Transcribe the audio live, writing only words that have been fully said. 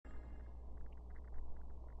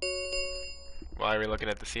Why are we looking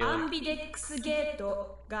at the ア ceiling? ンビデックスゲー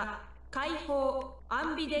トが開放。ア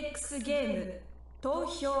ンビデックスゲーム投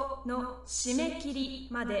票の締め切り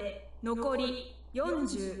まで残り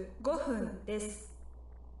45分です。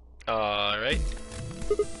Alright.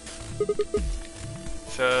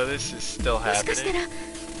 So this is still もしかした happening. ら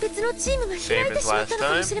別のチームが開いてしまったの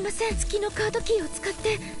かもしれません。月のカードキーを使っ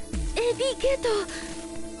て AB ゲートを。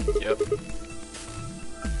 Yep.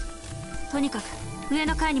 とにかく上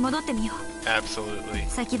の階に戻ってみよう。 Absolutely.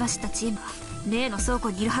 先走ったチームは例の倉庫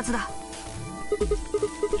にいるはずだ。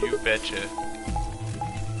 You betcha.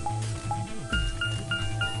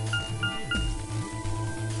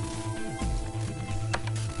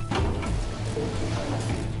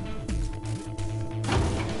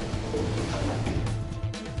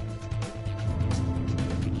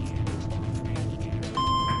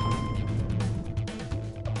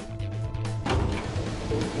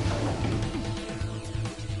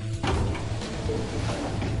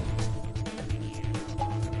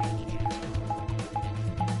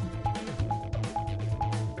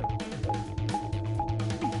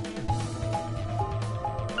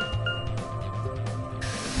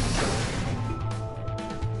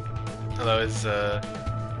 Hello, is are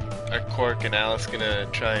Cork and Alice gonna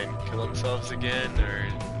try and kill themselves again, or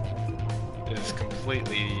is this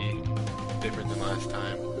completely different than last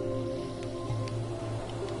time?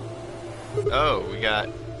 Oh,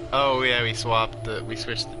 oh yeah, we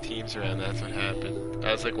switched the teams around, that's what happened.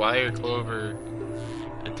 I was like, why are Clover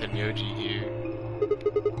and Temyoji here?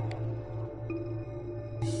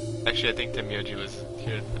 Actually, I think Temyoji was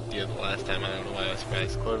here the last time, I don't know why I was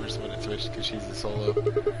surprised. Clover's the one that switched because she's the solo.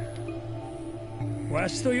 わ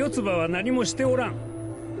しと四つ葉は何もしておらん。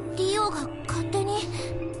ディオが勝手に。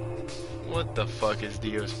 What the fuck is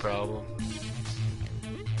Dio's problem?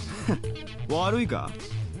 悪いか？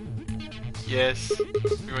 Yes,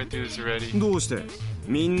 we went through this already. どうして？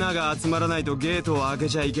みんなが集まらないとゲートを開け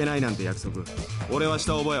ちゃいけないなんて約束。俺はし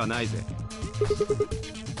た覚えはないぜ。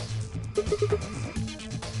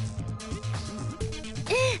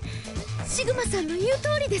ええ、シグマさんの言う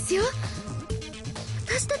通りですよ。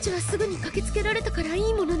私たちはすぐに駆けつけられたからい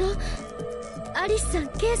いものの、アリスさん、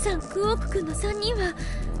ケイさん、クオーク君の3人は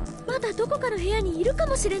まだどこかの部屋にいるか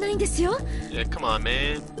もしれないんですよ。 Yeah, come on,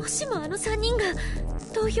 man. もしもあの3人が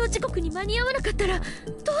投票時刻に間に合わなかったらど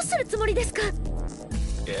うするつもりですか？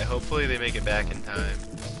 Yeah, hopefully they make it back in time.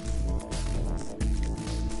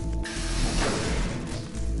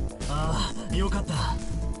 ああ、よかった。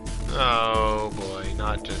 Oh boy,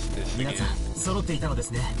 not just this 皆 again. さん揃っていたので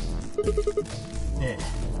すね。ええ。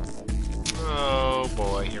 Oh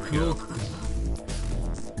boy, here we クオー go. ク君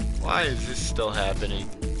は Why is this still happening?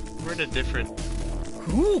 We're in a different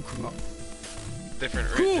クオークが different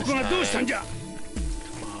クオ route ー this クがどうしたん time. じゃ？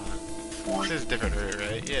 Come on. This is a different route,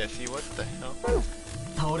 right? Yeah, see, what the hell?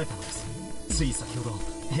 倒れたのです。つい先ほど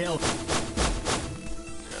部屋を。 Oh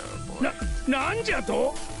boy. なんじゃ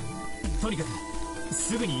と？とにかく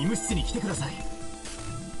すぐに医務室に来てください。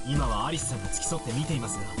今はアリスさんが付き添って見ていま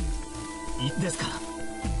すが、いいですか？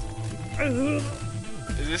 Is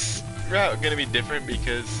this route gonna be different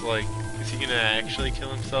because, like, is he gonna actually kill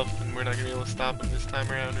himself and we're not gonna be able to stop him this time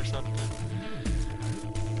around or something?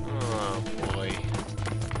 Oh boy.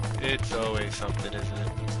 It's always something, isn't it?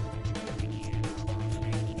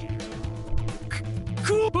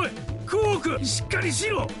 クオークしっかりし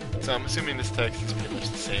ろ。 So I'm assuming this text is pretty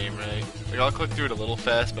much the same, right? Like, I'll click through it a little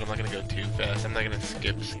fast, but I'm not gonna go too fast. I'm not gonna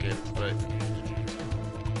skip, but...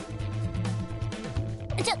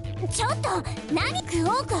 ちょっと何？クオ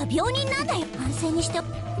ークは病人なんだよ。安静にして。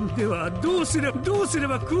ではどうすれば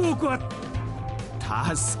クオークは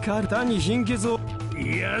助かる。単に貧血を。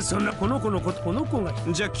いや、そんなこの子が。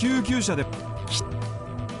じゃあ救急車で。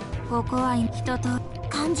ここは人と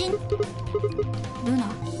肝心。ルナ。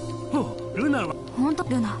ルナは本当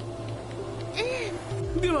ルナ。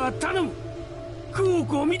では頼む。クオー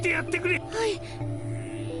クを見てやってくれ。はい。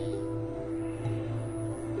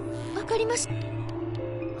わかりました。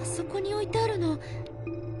あそこに置いてあるの、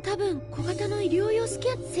多分小型の医療用スキ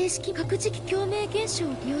ャン。正式核磁気共鳴現象を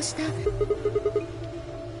利用した。は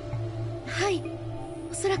い、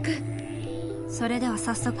おそらく。それでは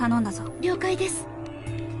早速頼んだぞ。了解です。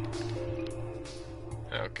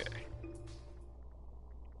 Okay.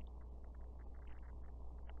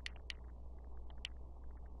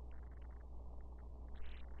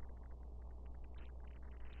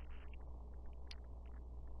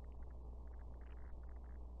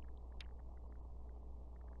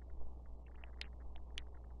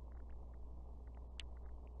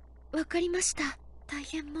 わかりました。大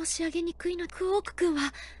変申し上げにくいの。クオーク君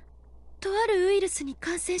はとあるウイルスに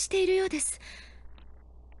感染しているようです。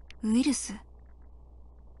ウイルス？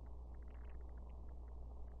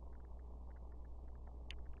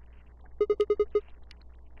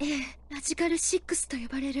ええ、ラジカル6と呼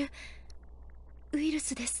ばれるウイル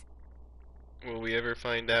スです。Will we ever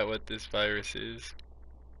find out what this virus is?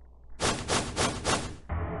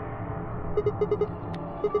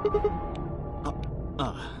 あ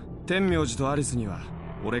あ、天明寺とアリスには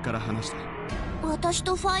俺から話した。私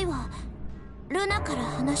とファイはルナから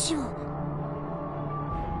話を。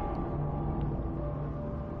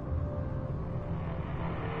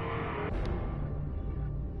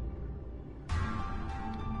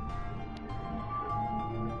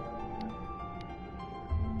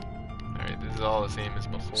Alright, this is all the same as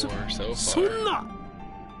before so そん far. な、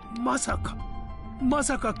まさ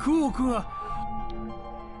かクオークが。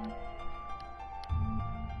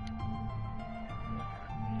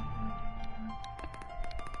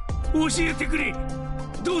教えてくれ。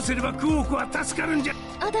どうすればクオークは助かるんじゃ。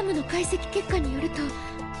アダムの解析結果によると、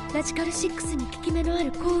ラジカル6に効き目のある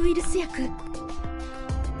抗ウイルス薬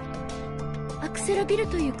アクセラビル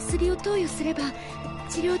という薬を投与すれば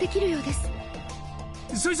治療できるようです。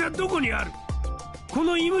それじゃどこにある？こ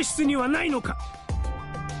の医務室にはないのか？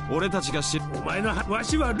俺たちが知る。お前のわ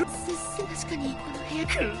しはル確かにこの部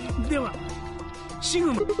屋ではシ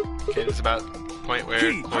グマ。 Okay, this is about the point where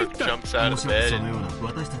Hey, Quark fight that. jumps out も of しもそ bed の and ような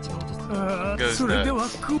私たちが落とす。ああ、 Goes それでは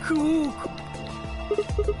nuts. クオーク。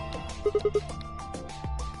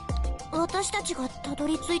私たちがたど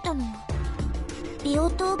り着いたのはビオ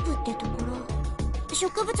トープってところ。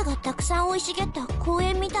植物がたくさん生い茂った公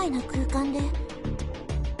園みたいな空間で、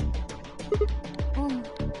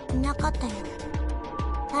なかったよ。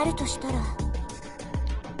あるとしたら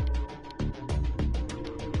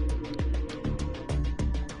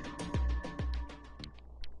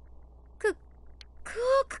クオー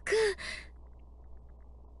クくん。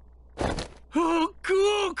おー、ク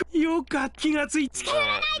オーク、よかった気がついて。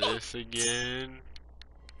 not this again.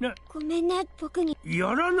 ごめんね、僕に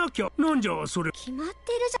やらなきゃ。なんじゃそれ。決まってる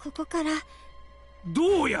じゃん。ここから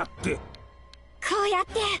どうやって？こうやっ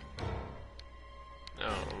て。 Oh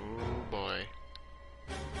boy.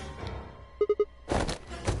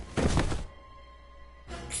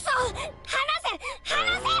 くそ、離せ。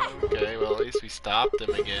 Okay, well at least we stopped him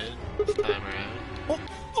again this time around.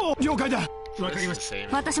 お、了解だ。So わかり this ま is し the same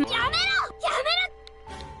as 私も before. やめろ。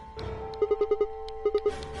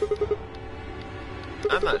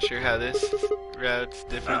 I'm not sure how this route's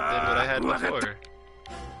different than what I had before. く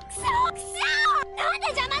そなんで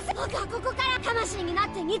邪魔す。僕はここから魂になっ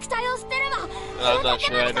て肉体を捨てれば I'm not そ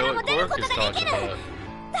sure の I 建 know 物 what からも出る Quark こと is がで talking きる。 about.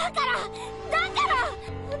 だから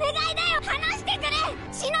お願いだよ。話してくれ。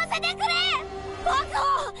死なせてくれ。僕を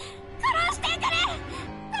殺してくれ。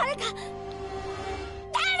誰か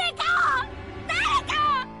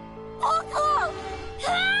僕を。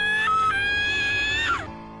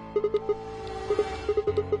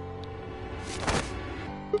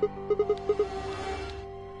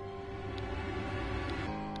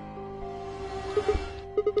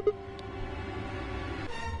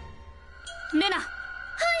レナ。はい。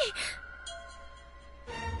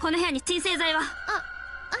この部屋に鎮静剤は？あ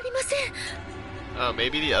りません。 Oh,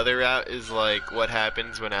 maybe the other route is like what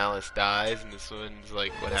happens when Alice dies, and this one's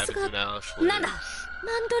like what happens when Alice lives. なんだ。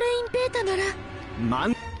マンドレインベータなら。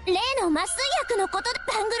例の麻酔薬のことで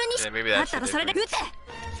バングルにし Yeah, maybe だっ that's た the らそれで撃 difference. て。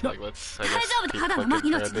 It's like let's I 大 guess 丈夫だ。 keep 肌の looking for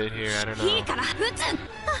a 命 bit here. I don't いい know. から撃つ。はい、わかり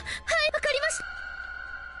ました。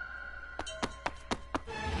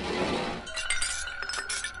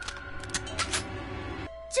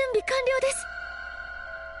準備完了です。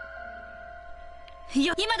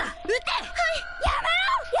よ、今だ。撃って。はい。やめ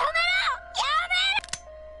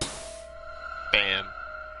ろ。 Bam.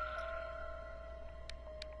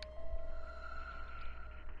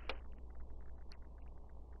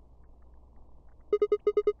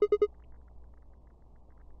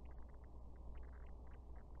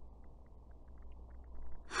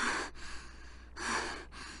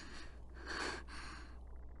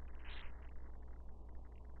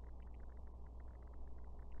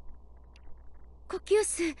 呼吸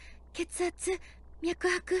数、血圧、脈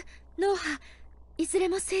拍、脳波、いずれ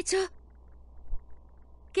も正常。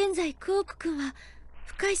現在クオーク君は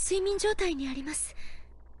深い睡眠状態にあります。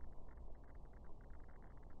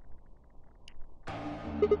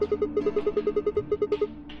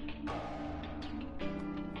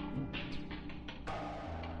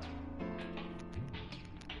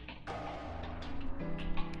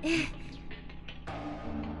ええ。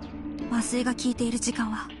麻酔が効いている時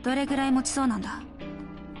間はどれぐらい持ちそうなんだ？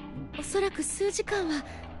おそらく数時間は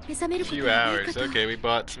目覚める A こと few はない hours. かと。 Okay, we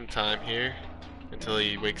bought some time here until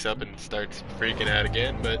he wakes up and starts freaking out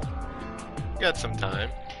again, but we got some time.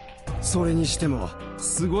 それにしても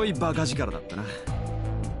すごいバカ力だったな。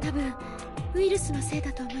多分ウイルスのせい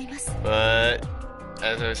だと思います。 But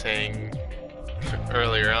as I was saying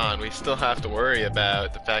earlier on, we still have to worry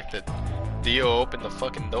about the fact that Dio opened the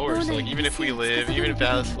fucking doors. Like, even if we live, even if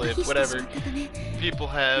Alice lived, whatever, people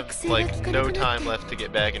have like no time left to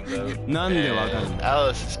get back and vote. And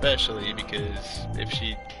Alice especially, because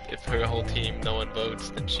if her whole team no one votes,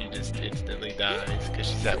 then she just instantly dies because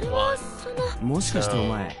she's at 1. もしかしてお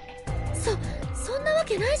前そんなわ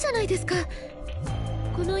けないじゃないですか。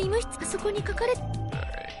この医務室、あそこに書かれ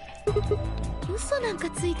嘘なんか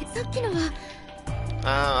ついて、さっきのは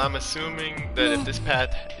I'm assuming that if this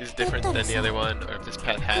path is different than the other one, or if this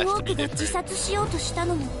path has to be different,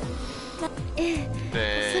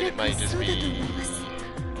 then it might just be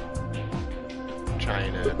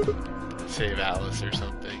trying to save Alice or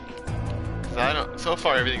something. 'Cause I don't. So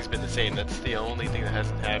far, everything's been the same. That's the only thing that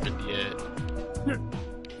hasn't happened yet.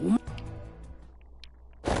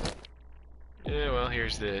 Yeah, well,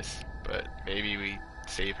 here's this, but maybe we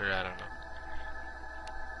save her. I don't know.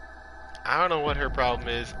 I don't know what her problem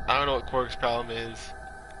is. I don't know what Quark's problem is.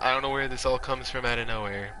 I don't know where this all comes from out of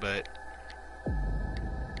nowhere, but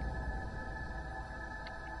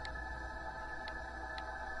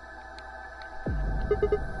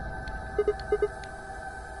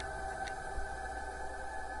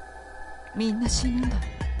みんな死ぬんだ。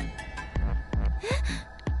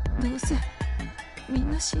どうせみ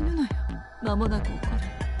んな死ぬのよ。間もなく起こ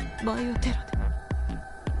るバイオテロで。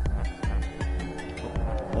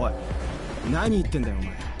おい、何言ってんだよお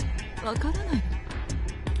前。わからないの？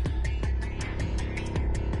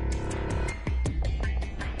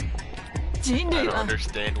人類は滅亡す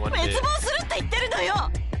るって言ってるのよ。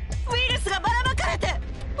ウイルスがばらまかれて、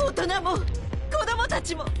大人も子供た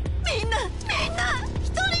ちもみんな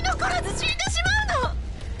一人残らず死んでしまうの。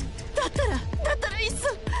だったらいっそ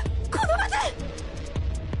この場で。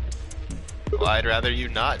 well, I'd rather you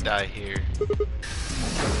not die here.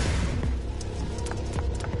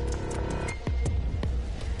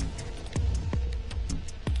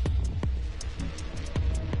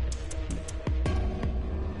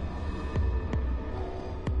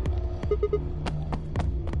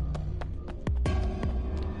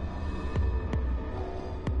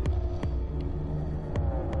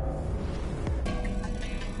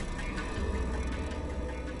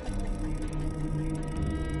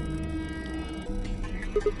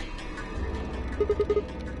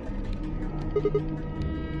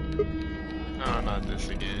 Oh, not this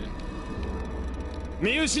again.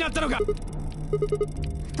 見失ったのか。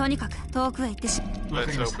とにかく遠くへ行ってし。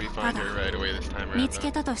 Let's hope we find her right away this time 見 around. つ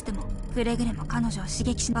けたとしてもくれぐれも彼女を刺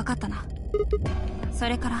激しなかったな。そ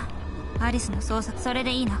れからアリスの捜索、それ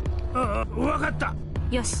でいいな。ああ、わかった。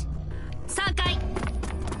よし、3回。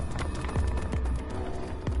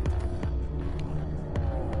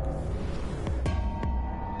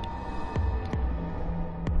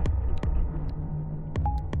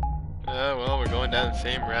 Well, we're going down the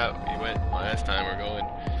same route we went last time. We're going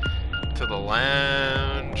to the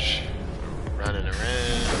lounge, running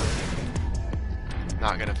around.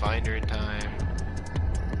 Not gonna find her in time.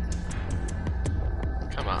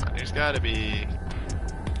 Come on, there's gotta be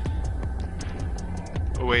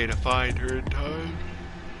a way to find her in time.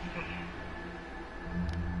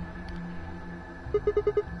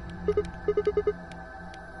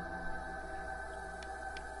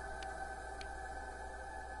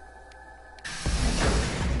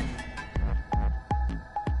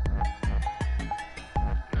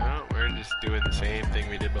 Doing the same thing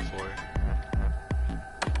we did before.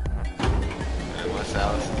 Unless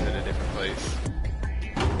Alice is in a different place.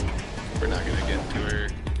 We're not gonna get to her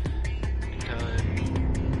in time.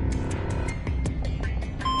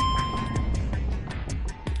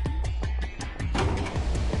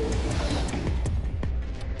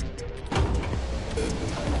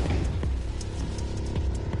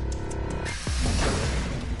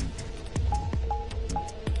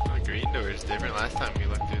 Oh, the green door is different. Last time we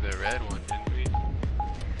looked through the red one, didn't we?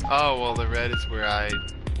 Oh, well, the red is where I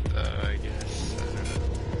guess. I don't know.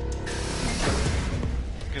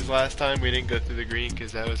 Because last time we didn't go through the green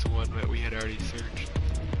because that was the one that we had already searched.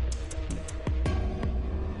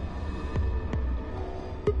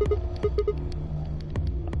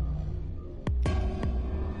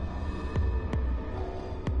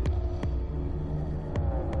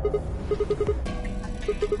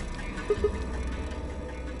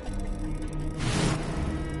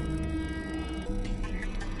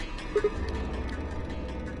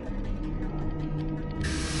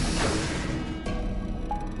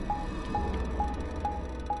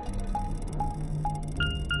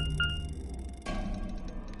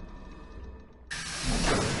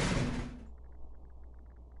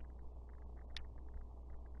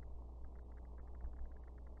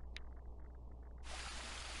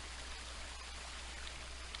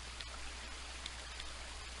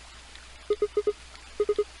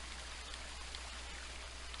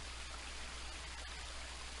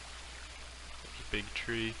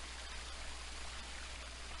 tree.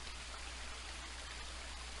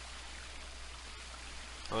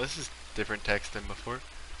 Oh, this is different text than before.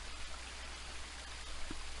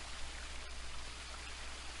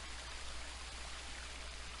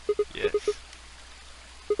 Yes.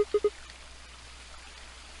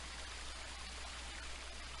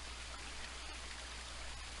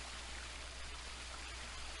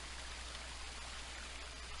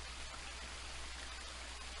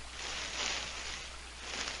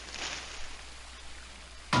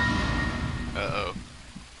 Uh-oh.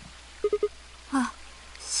 あ、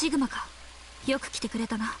シグマか。よく来てくれ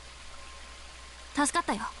たな。助かっ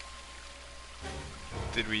たよ。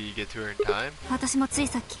Did we get to her in time? 私もつい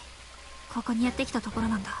さっきここにやってきたところ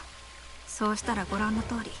なんだ。そうしたらご覧の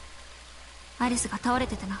通りアリスが倒れ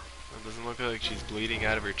ててな。It doesn't look like she's bleeding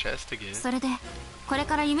out of her chest again. それでこれ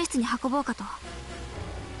から夢室に運ぼうかと。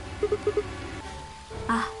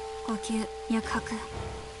あ、呼吸、脈拍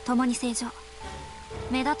ともに正常。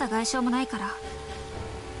目立った外傷もないから。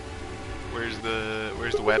 Where's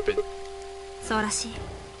the weapon? そうらしい。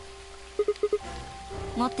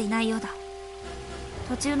持っていないようだ。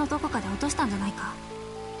途中のどこかで落としたんじゃないか。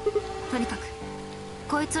とにかく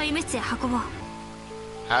こいつを医務室へ運ぼう。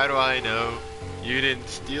 How do I know you didn't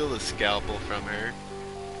steal the scalpel from her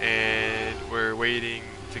and we're waiting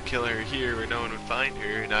to kill her here where no one would find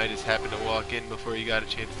her and I just happened to walk in before you got a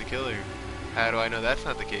chance to kill her? How do I know that's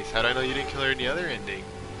not the case? How do I know you didn't kill her in the other ending?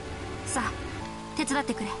 さあ手伝っ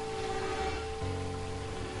てくれ。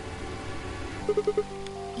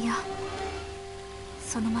いや、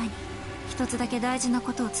その前に一つだけ大事な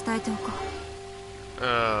ことを伝えておこう。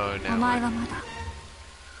 Oh, no. お前はまだ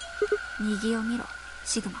右を見ろ、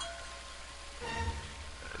シグマ。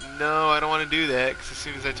 No, I don't want to do that because as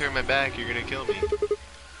soon as I turn my back you're gonna kill me.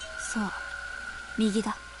 そう、右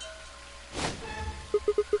だ。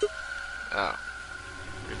 Oh,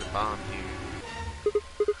 there's a bomb here.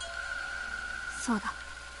 そうだ。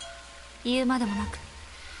言うまでもなく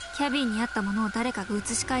キャビンにあったものを誰かが移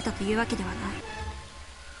し替えたというわけではない。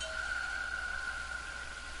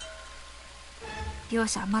両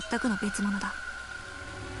者は全くの別物だ。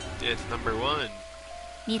 Yeah, it's number 1.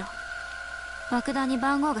 見ろ、爆弾に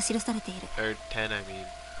番号が記されている。 Or 10, I mean.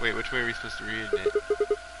 Wait, which way are we supposed to read it?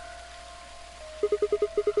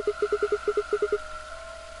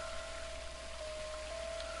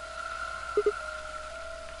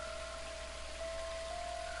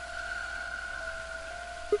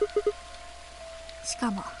 しか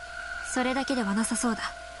もそれだけではなさそうだ。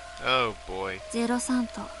 Oh boy. 03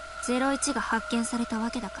と01が発見されたわ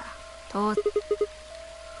けだからと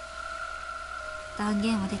断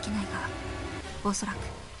言はできないが、おそらく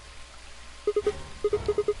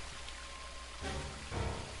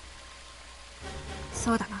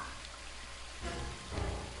そうだな。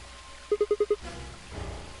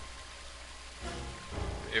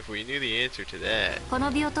 If we knew the answer to that. こ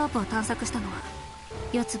のビオトープを探索したのは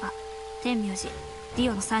四つ葉、天明寺、デ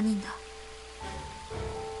ィオの3人だ。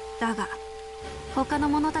だが他の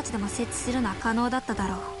者たちでも設置するのは可能だっただ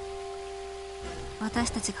ろう。私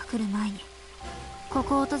たちが来る前にこ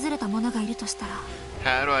こを訪れた者がいるとしたら。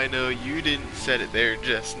 How do I know you didn't set it there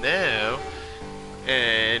just now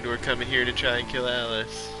and we're coming here to try and kill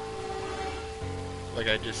Alice? Like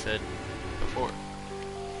I just said before.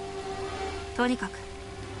 とにかく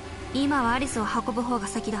今はアリスを運ぶ方が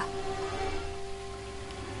先だ。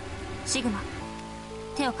シグマ、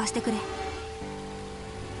手を貸してくれ。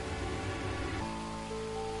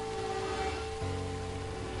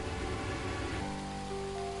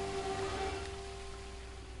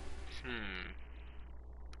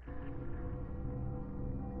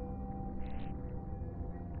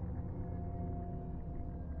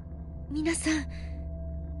皆さん、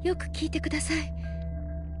よく聞いてください。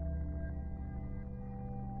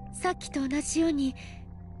さっきと同じように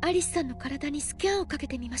アリスさんの体にスキャンをかけ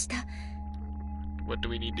てみました。 What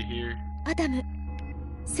do we need to hear? アダム、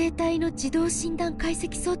生体の自動診断解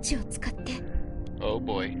析装置を使って。 Oh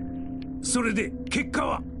boy. それで結果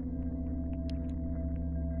は？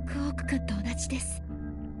クオーク君と同じです。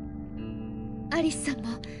アリスさん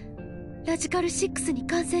もラジカル6に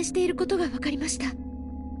感染していることが分かりました。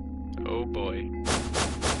 Oh boy.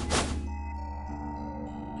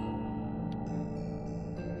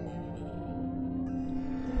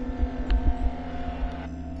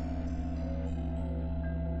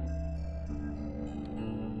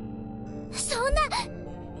 そんな、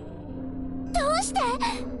どうして？ア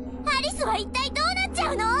リスは一体どうなっち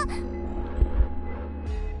ゃうの？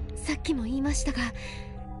さっきも言いましたが、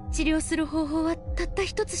治療する方法はたった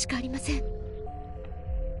一つしかありません。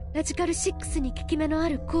ラジカル6に効き目のあ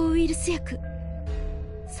る抗ウイルス薬、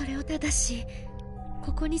それをただし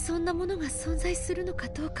ここにそんなものが存在するのか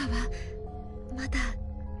どうかはまだ。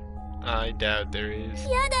 I doubt there is.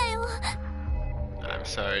 やだよ。 I'm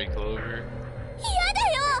sorry, Clover. やだ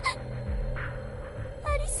よ。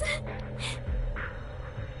アリス、死ん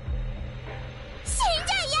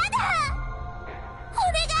じゃやだ。お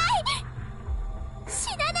願い、死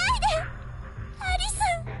なないで。アリス、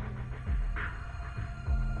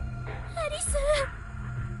アリス。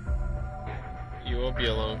 You won't be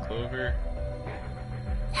alone, Clover.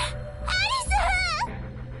 アリ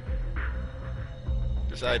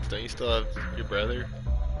ス。 Besides, don't you still have your brother?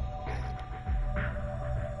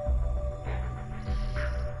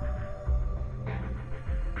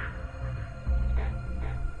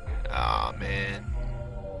 Aw, man.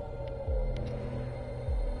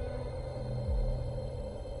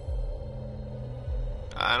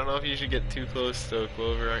 I don't know if you should get too close though,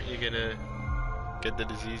 Clover. Aren't you gonna get the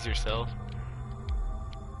disease yourself?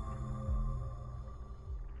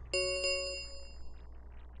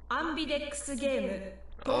 Ambidex game.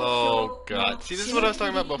 Oh god. See, this is what I was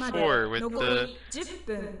talking about before with the 10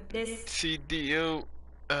分です。 CDO.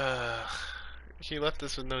 She left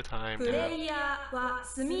us with no time プ now. レイヤーは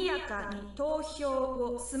速やかに投票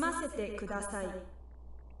を済ませてください。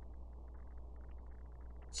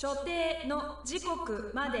所定の時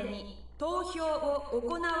刻までに投票を行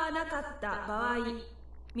わなかった場合、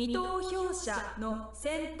未投票者の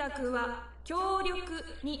選択は強力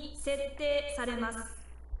に設定されます。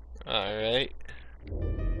Alright.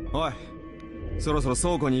 おい、そろそろ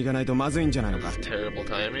倉庫に行かないとまずいんじゃないのか。 Terrible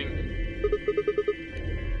timing.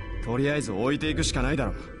 とりあえず置いていくしかないだ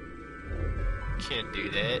ろ。 Can't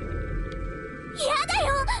do that. やだ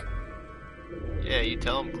よ。 Yeah, you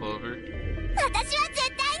tell him, Clover. 私は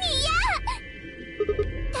絶対に嫌。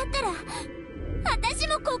だったら私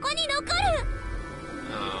もここに残る。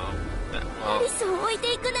 Oh, アリスを置い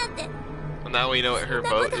ていくなんて。 well, now we know what her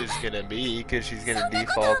vote is gonna be, because she's gonna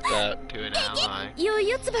default that to an ally. よい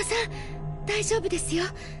よつばさん、大丈夫ですよ。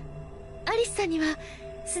アリスさんには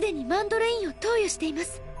すでにマンドレインを投与していま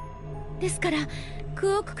す。ですから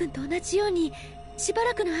クオーク君と同じようにしば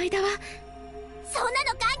らくの間は。そんな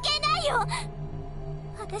の関係ないよ。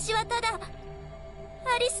私はただア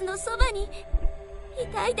リスのそばにい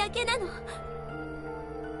たいだけなの。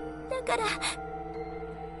だから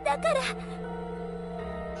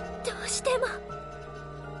どうしても。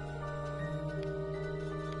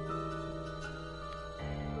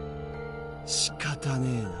仕方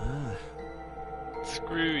ねえな。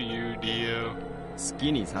 Screw you, Dio. 好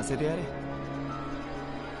きにさせてやれ。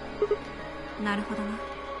なるほどね。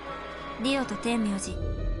ディオと天明寺、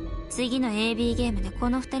次の AB ゲームで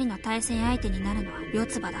この2人の対戦相手になるのは四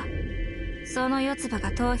つ葉だ。その四つ葉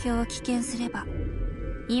が投票を棄権すれば、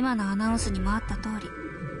今のアナウンスにもあった通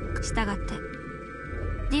り、したがって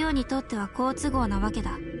ディオにとっては好都合なわけ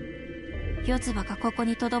だ。四つ葉がここ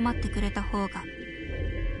に留まってくれた方が。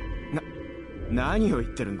何を言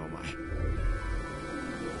ってるんだお前。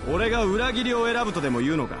俺が裏切りを選ぶとでも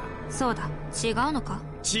言うのか。そうだ、違うのか。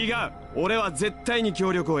違う。俺は絶対に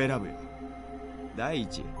協力を選ぶよ。第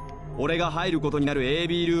一、俺が入ることになる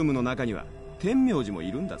AB ルームの中には天明寺も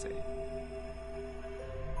いるんだぜ。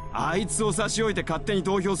あいつを差し置いて勝手に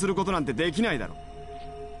投票することなんてできないだろ。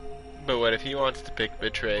 But what if he wants to pick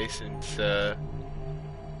betray since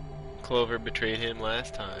Clover betrayed him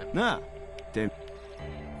last time? なあ、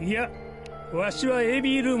いや、わしは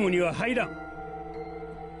AB ルームには入らん。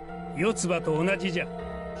四つ葉と同じじゃ。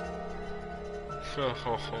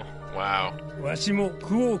Wow. わしも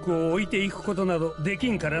クオークを置いていくことなどでき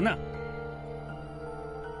んからな。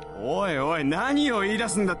おいおい、何を言い出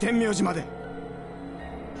すんだ天明寺まで。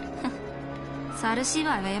猿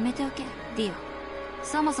芝居はやめておけ、ディオ。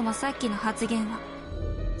そもそもさっきの発言は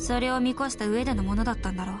それを見越した上でのものだった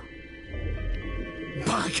んだろう。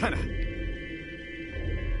バカな。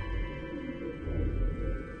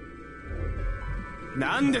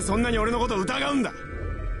なんでそんなに俺のことを疑うんだ。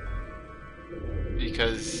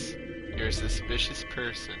 Because you're a suspicious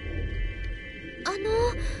person.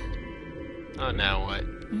 Oh, now what?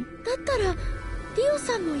 だったらディオ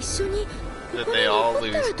さんも一緒にこ That こに they all 残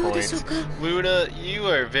ったら lose どうでしょう points. か。 Luna, you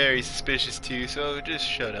are very suspicious too, so just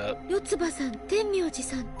shut up. 四つ葉さん、天明寺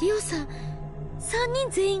さん、ディオさん、3人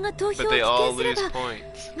全員が投票 But を they 棄 all 権すれ lose ば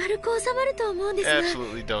points. 丸く収まると思うんですが。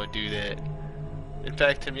 Absolutely don't do that. In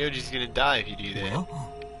fact, Temyoji's gonna die if you do that.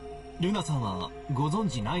 ルナさんはご存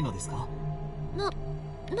知ないのですか。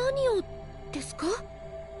何をですか。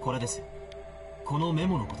これです。このメ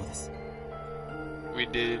モのことです。 We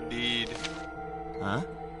did indeed. あ？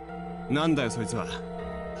なんだよそいつは。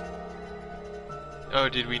Oh,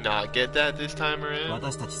 did we not get that this time around?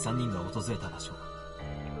 私たち3人が訪れた場所、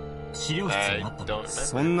資料室にあったの。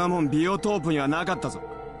そんなもんビオトープにはなかったぞ。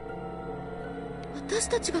私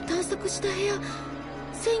たちが探索した部屋、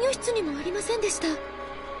制御室にもありませんでした。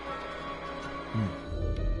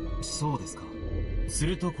そうですか。す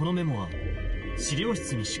るとこのメモは資料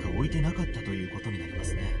室にしか置いてなかったということになりま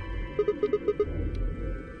すね。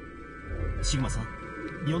シグマさん、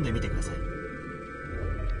読んでみてください。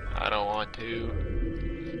I don't want to.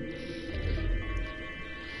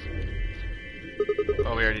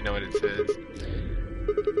 Oh, we already know what it says.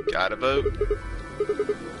 Gotta vote.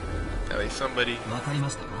 At least somebody. わかりま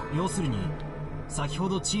したか。要するに先ほ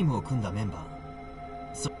どチームを組んだメンバ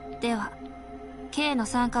ー。では K の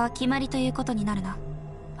参加は決まりということになるな。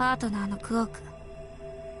パートナーのクオーク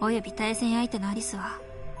および対戦相手のアリスは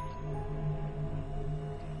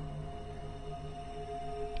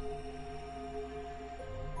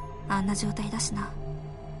あんな状態だしな。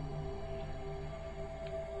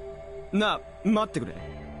待ってくれ。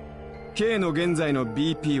 K の現在の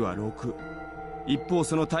BP は6。一方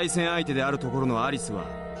その対戦相手であるところのアリスは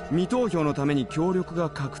未投票のために協力が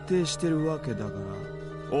確定してるわけだか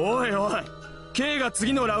ら。おいおい、 K が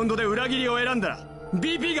次のラウンドで裏切りを選んだら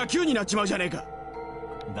BP が9になっちまうじゃねえか。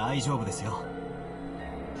大丈夫ですよ。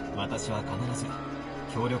私は必ず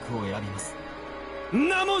協力を選びます。ん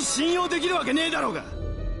なもん信用できるわけねえだろうが。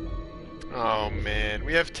Oh man,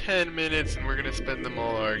 we have 10 minutes and we're gonna spend them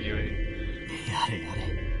all arguing. やれやれ。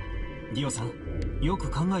ディオさん、よ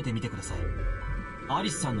く考えてみてください。アリ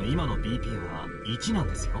スさんの今の BP は1なん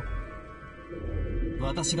ですよ。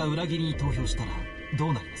私が裏切りに投票したらど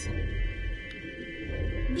うなります？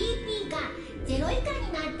 BP が0以下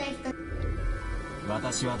になった人。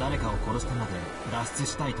私は誰かを殺してまで脱出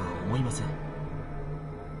したいとは思いません。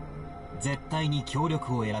絶対に協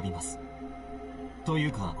力を選びます。とい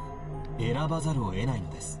うか選ばざるを得ないの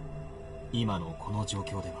です。今のこの状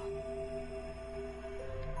況では。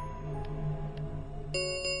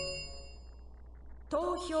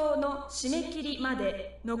投票の締め切りま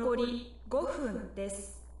で残り5分で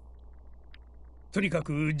す。とにか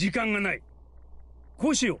く時間がない。こ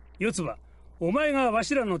うしよう、四つ葉。お前がわ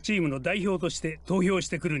しらのチームの代表として投票し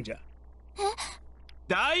てくるんじゃ。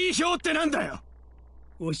代表ってなんだよ。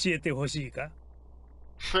教えてほしいか。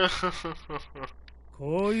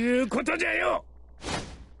こういうことじゃよ。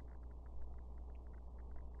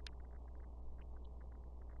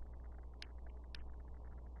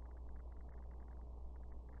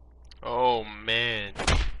Oh man.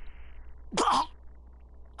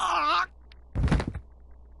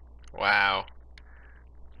 Wow.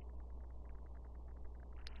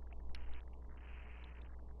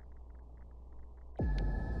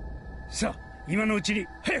 さあ、今のうちに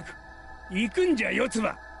早く行くんじゃ、四つ葉。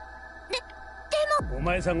でもお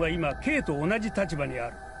前さんは今 K と同じ立場にあ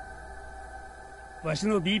る。わし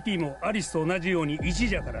の BP もアリスと同じように1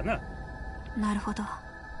じゃからな。なるほど。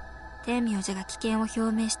天明寺が危険を表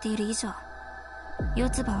明している以上、四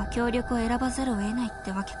つ葉は協力を選ばざるを得ないっ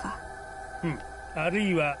てわけか。ある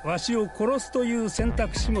いはわしを殺すという選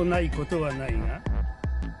択肢もないことはないが。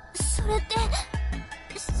それって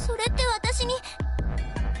私に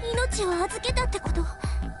命を預けたってこと？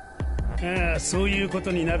ああ、そういうこ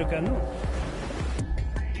とになるかの。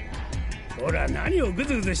ほら、何をグ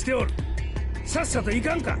ズグズしておる。さっさとい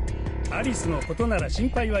かんか。アリスのことなら心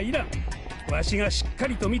配はいらん。わしがしっか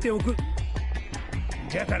りと見ておく。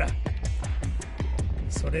じゃから。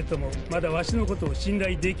それともまだわしのことを信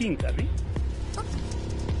頼できんかね？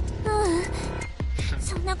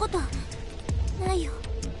そんなことないよ。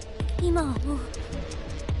今はもう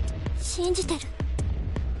信じてる。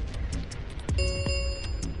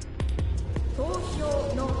投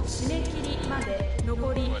票の締め切りまで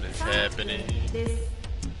残り3分です。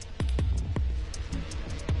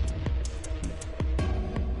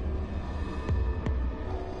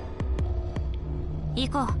行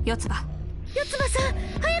こう、四つ葉。四つ葉さん、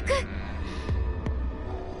早く。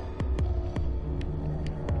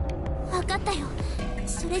分かったよ。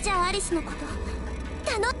それじゃあアリスのこと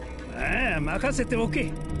ああ、任せてお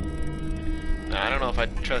け。I don't know if I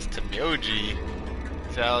trust Temyoji.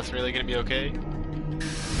 Is Alice really gonna be okay?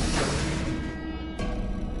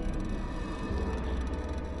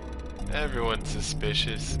 Everyone's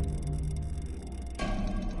suspicious.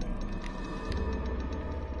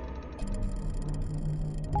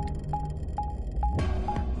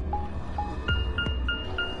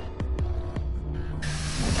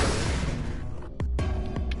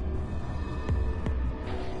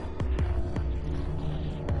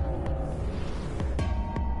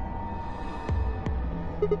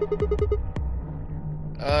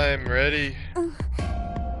 I'm ready.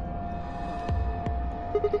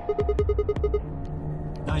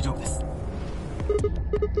 大丈夫です。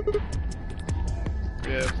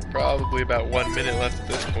We have probably about 1 minute left at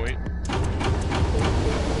this point.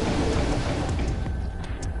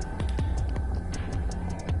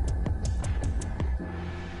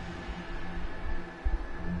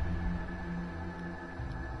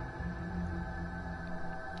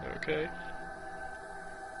 Okay.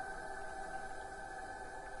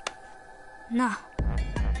 なあ、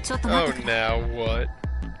ちょっと待 Oh, ってくれ。 now what?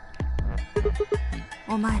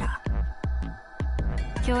 お前ら、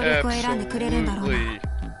協力を選んでくれるんだろうな。 Absolutely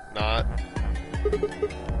not. も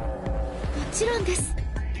ちろんです。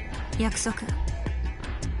約束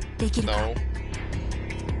できるか？ No.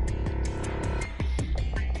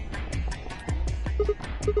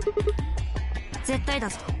 絶対だ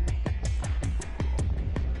ぞ。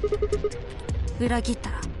裏切った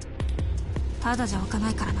らただじゃおかな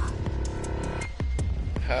いからな。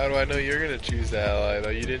 How do I know you're gonna choose the ally though?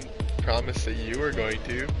 You didn't promise that you were going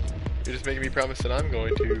to. You're just making me promise that I'm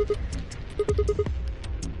going to.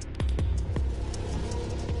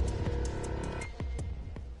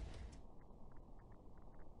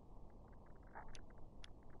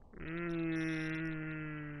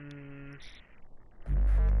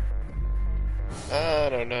 I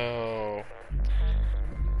don't know.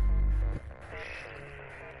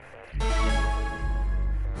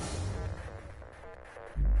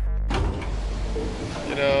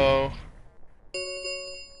 You know,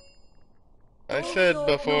 I said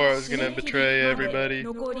before I was gonna betray everybody,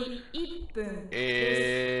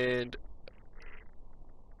 and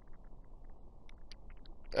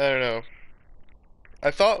I don't know.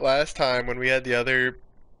 I thought last time when we had the other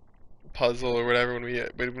puzzle or whatever, when we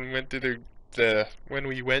went through when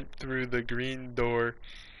we went through the green door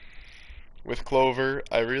with Clover,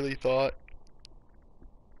 I really thought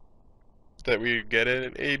that we'd get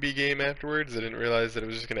an AB game afterwards. I didn't realize that it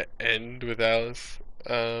was just gonna end with Alice.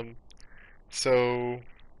 So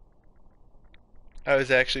I was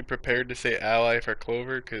actually prepared to say ally for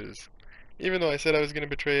Clover, because even though I said I was gonna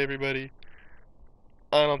betray everybody,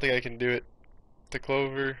 I don't think I can do it to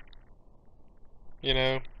Clover, you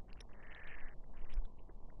know?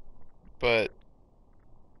 But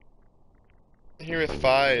here with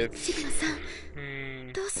Phi, it's... シグマさ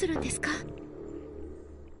ん、どうするんですか?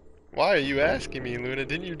 Why are you asking me, Luna?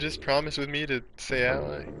 Didn't you just promise with me to say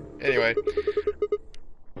ally? Anyway,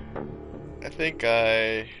 I think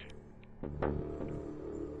I'm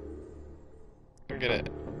gonna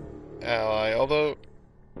ally, although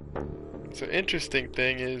the interesting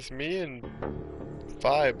thing is me and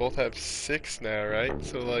Phi both have 6 now, right?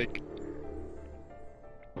 So like,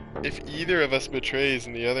 if either of us betrays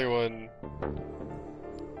and the other one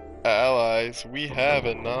allies, we have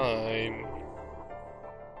a 9.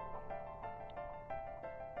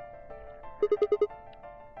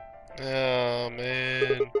 Oh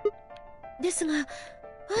man. ですが、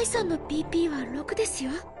愛さんの BP は6ですよ。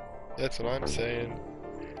 That's what I'm saying.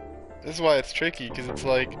 This is why it's tricky, because it's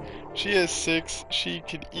like, she has 6, she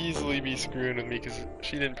could easily be screwing with me because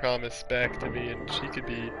she didn't promise back to me, and she could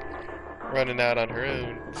be running out on her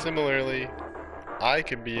own. Similarly, I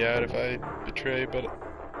could be out if I betray, but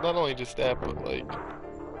not only just that, but like,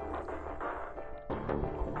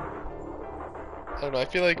 I don't know, I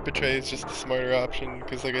feel like betray is just the smarter option,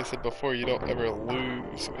 because like I said before, you don't ever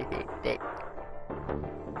lose with it, but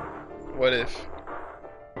what if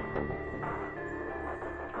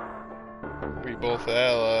we both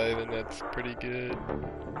ally, then that's pretty good.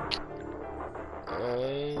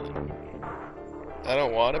 I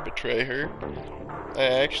don't want to betray her. I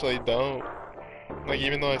actually don't. Like,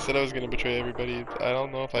 even though I said I was going to betray everybody, I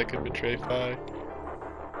don't know if I could betray Phi.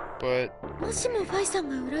 But もしもファイさん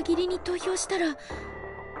が裏切りに投票したら、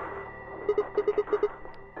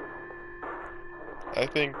 I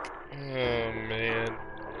think, oh man.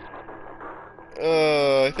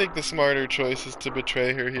 I think the smarter choice is to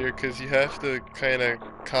betray her here, because you have to kind of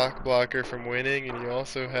cock block her from winning, and you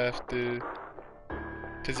also have to,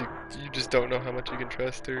 because you just don't know how much you can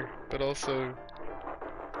trust her. But also,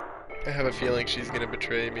 I have a feeling she's gonna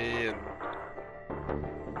betray me, and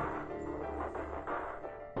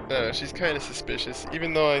I don't know, she's kind of suspicious.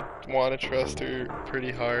 Even though I want to trust her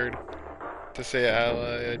pretty hard to say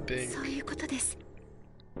ally,そういうことです。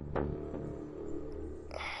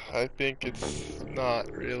 I think it's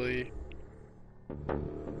not really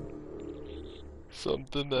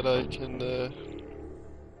something that I can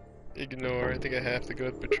ignore. I think I have to go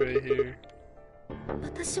with betray here.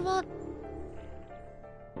 私は、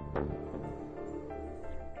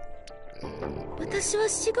私は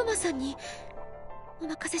シグマさんにお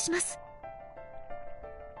任せします。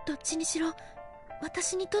どっちにしろ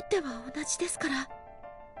私にとっては同じですから。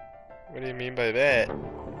 What do you mean by that?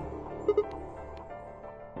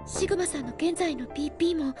 シグマさんの現在の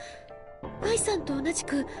BP もファイさんと同じ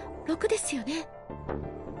く6ですよね。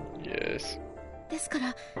 Yes. ですか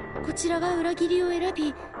らこちらが裏切りを選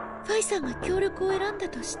びファイさんが協力を選んだ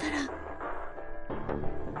としたら、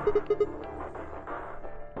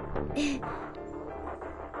ええ、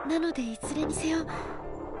なのでいずれにせよ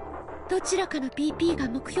どちらかの BP が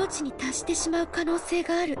目標値に達してしまう可能性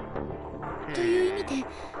があるという意味で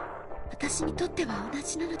私にとっては同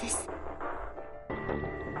じなのです。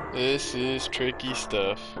 This is tricky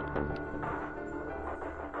stuff.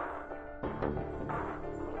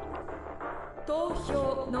 投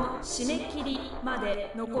票の締め切りま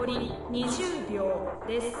で残り20秒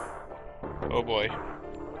です。 Oh boy.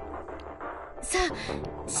 さ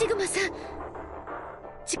あシグマさん、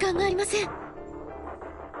時間がありません。選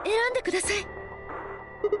んでください。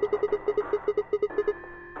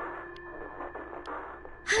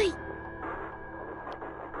はい。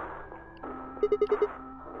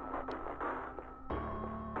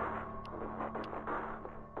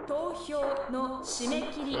投票の締め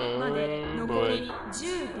切りまで残り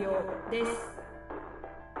10秒です。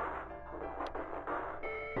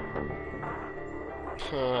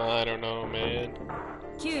I don't know, man.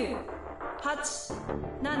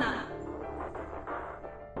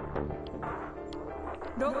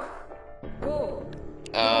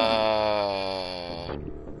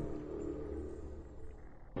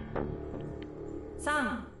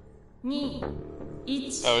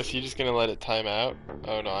 Oh, is he just gonna let it time out?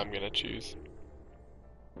 Oh no, I'm gonna choose.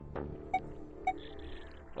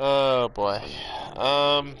 Oh boy.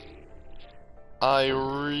 I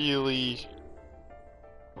really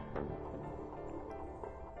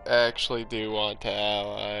actually do want to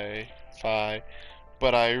ally Phine,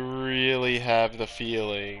 but I really have the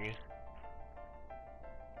feeling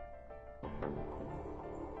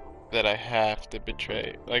that I have to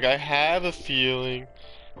betray. Like, I have a feeling,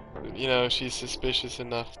 you know, she's suspicious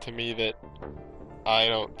enough to me that I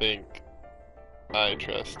don't think I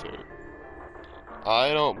trust her.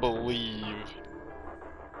 I don't believe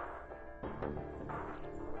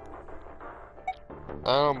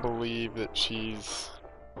that she's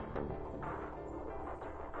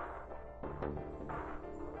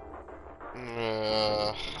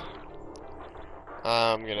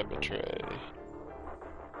I'm gonna betray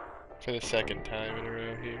for the second time in a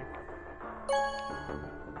row here.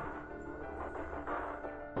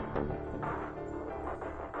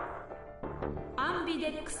 アンビ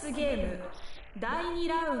デックスゲーム第2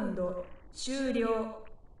ラウンド終了。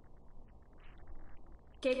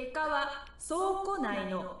結果は倉庫内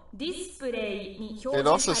のディスプレイに表 It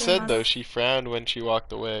also 示され said ま though す。 she frowned when she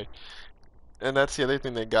walked away. And that's the other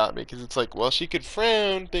thing that got me, because it's like, well, she could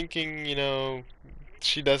frown thinking, you know,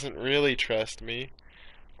 she doesn't really trust me.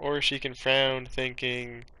 Or she can frown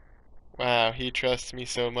thinking, wow, he trusts me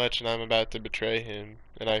so much and I'm about to betray him.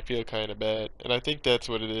 And I feel kind of bad. And I think that's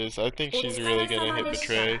what it is. I think she's really gonna hit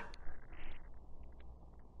betray.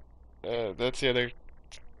 That's the other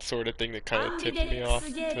sort of thing that kind of tipped me off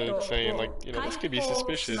to saying, like, you know, this could be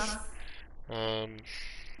suspicious. I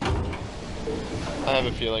have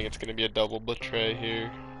a feeling it's gonna be a double betray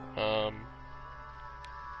here.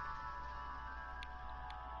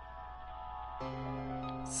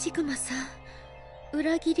 Sigma さん、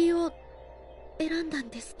裏切りを選んだん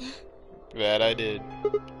ですね。 That I did.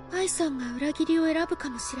 ファイさんが裏切りを選ぶか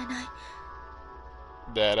もしれない。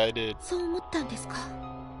 That I did. そう思ったんですか。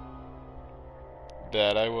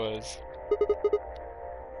 That I was.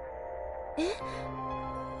 え？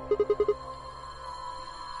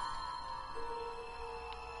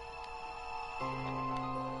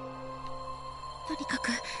とにか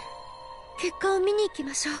く結果を見に行き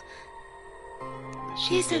ましょう。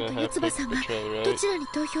 K さんと四葉さんがどちらに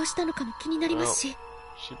投票したのかも気になりますし。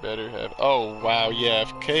 She better have. Oh wow, yeah.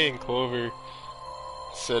 If Kay and Clover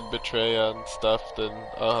said betray on stuff, then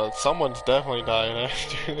someone's definitely dying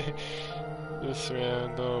after this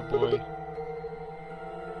round. Oh boy,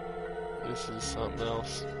 this is something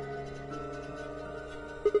else.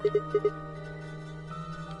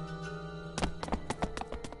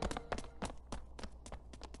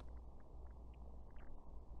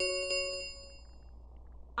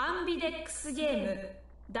 Ambidex ゲーム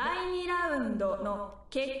第2ラウンドの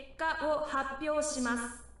結果を発表しま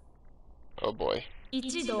す。 Oh boy.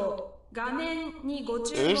 一同画面にご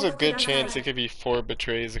注目 There's a く good ださい。 chance it could be 4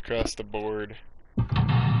 betrays across the board.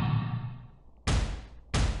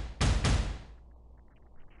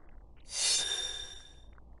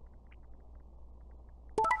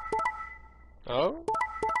 Oh?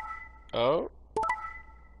 Oh?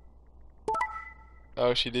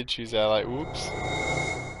 Oh, she did choose ally. Oops.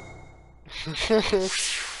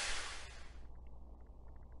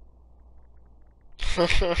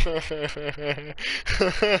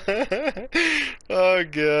 Oh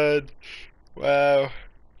god. Wow.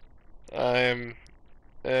 I am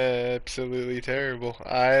absolutely terrible.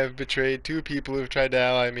 I have betrayed 2 people who've tried to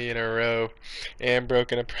ally me in a row and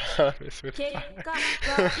broken a promise with 結 fire. 果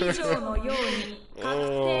は以上のように確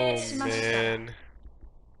定 Oh しました。 man.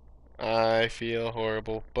 I feel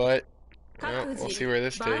horrible, but well, 各 we'll 自 see where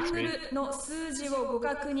this バ takes ング me. ルの数字をご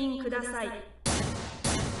確認ください。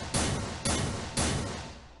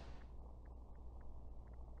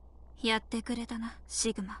やってくれたな、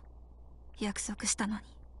シグマ。約束したのに。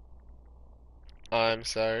I'm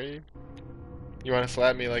sorry. You want to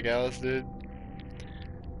slap me like Alice did?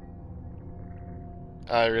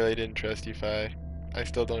 I really didn't trust you, Phine. I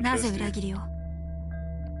still don't なぜ trust 裏 you. 切りを。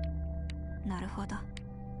なるほど。 I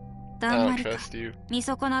だんま don't りか。 trust you. 見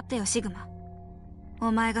損なってよ、シグマ。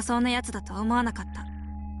お前がそんな奴だとは思わなかった。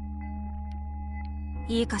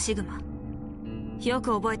いいか、シグマ。よ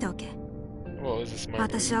く覚えておけ。 What was a smart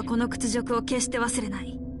私は move? この屈辱を決して忘れな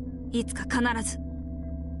い。いつか必ず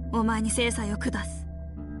お前に制裁を下す。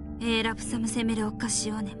エーラプサムセミレオッカ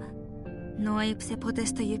シオネムノイプセポテ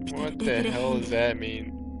ストユピテル What レ the プレヘ hell ン does デ that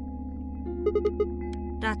mean?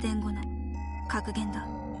 ラテン語の格言だ。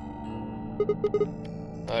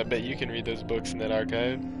 I bet you can read those books in that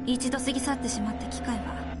archive. 一度過ぎ去ってしまった機会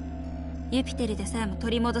はユピテルでさえも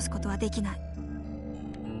取り戻すことはできない。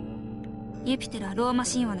ユピテルはローマ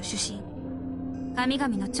神話の主神、神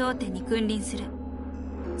々の頂点に君臨する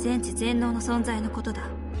全知全能の存在のことだ。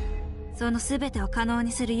その全てを可能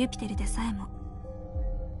にするユピテルでさえも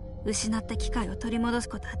失った機会を取り戻す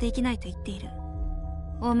ことはできないと言っている。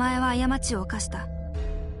お前は過ちを犯した。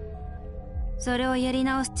それをやり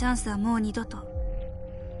直すチャンスはもう二度と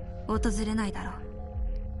訪れないだろ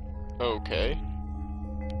う。 Okay.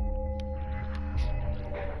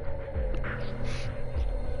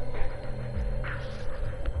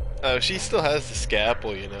 Oh, she still has the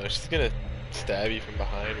scalpel, you know. She's gonna stab you from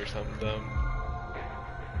behind or something dumb.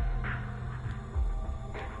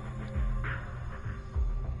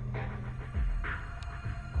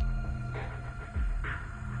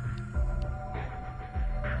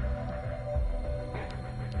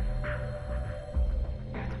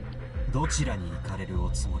 Where どちらに行かれるお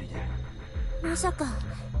つもりで。まさか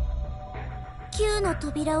9の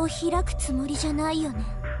扉を開くつもりじゃないよね。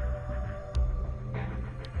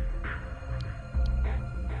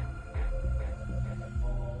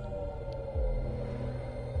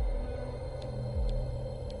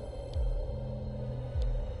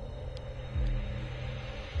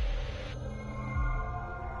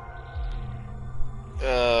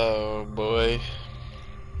Oh boy.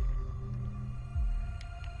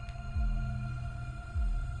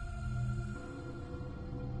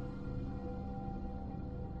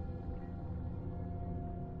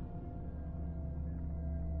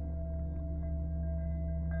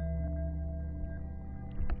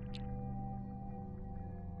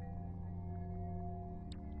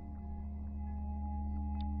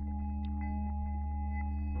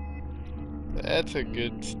 That's a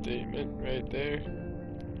good statement right there.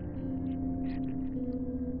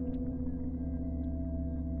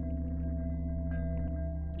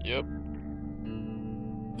 Yep.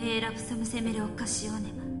 エーラプサムセメレオッカシオ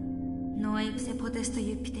ネムノエプセポテスト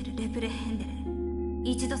ユピテルレプレヘンデ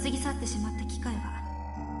レ。一度過ぎ去ってしまった機会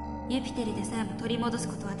はユピテルでさえも取り戻す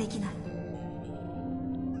ことはできない。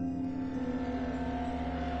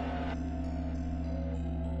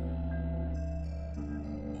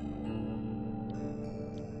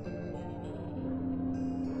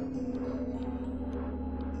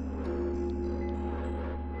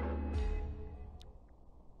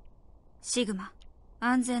シグマ、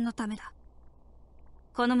安全のためだ。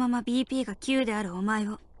このまま BP が9であるお前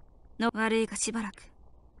をの悪いがしばらく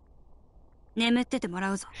眠ってても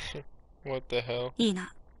らうぞ。 What the hell? いい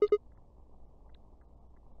な。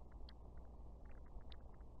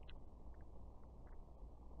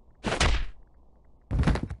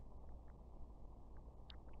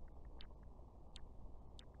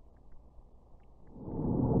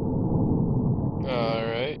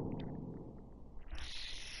Alright.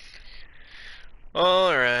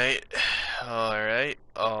 Alright. Alright.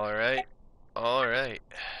 Alright. Alright.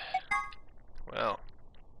 Well.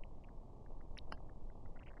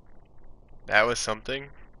 That was something.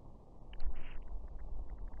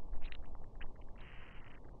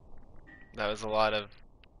 That was a lot of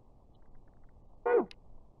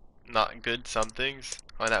not good somethings.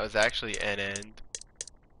 Oh, that was actually an end.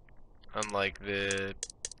 Unlike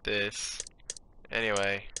this.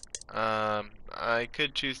 Anyway, I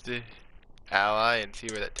could choose to ally and see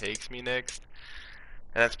where that takes me next.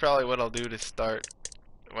 And that's probably what I'll do to start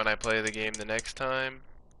when I play the game the next time.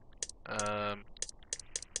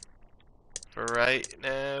 For right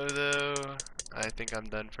now, though, I think I'm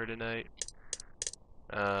done for tonight.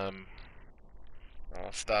 I'll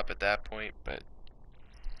stop at that point, but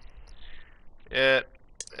yeah,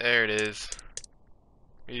 there it is.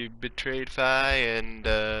 We betrayed Phine,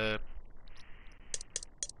 and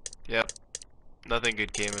yep, nothing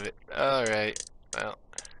good came of it. Alright, well,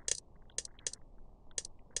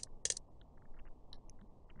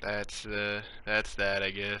 that's that, I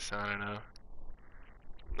guess. I don't know.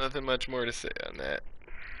 Nothing much more to say on that.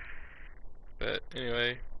 But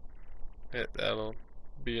anyway, that'll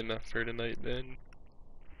be enough for tonight then.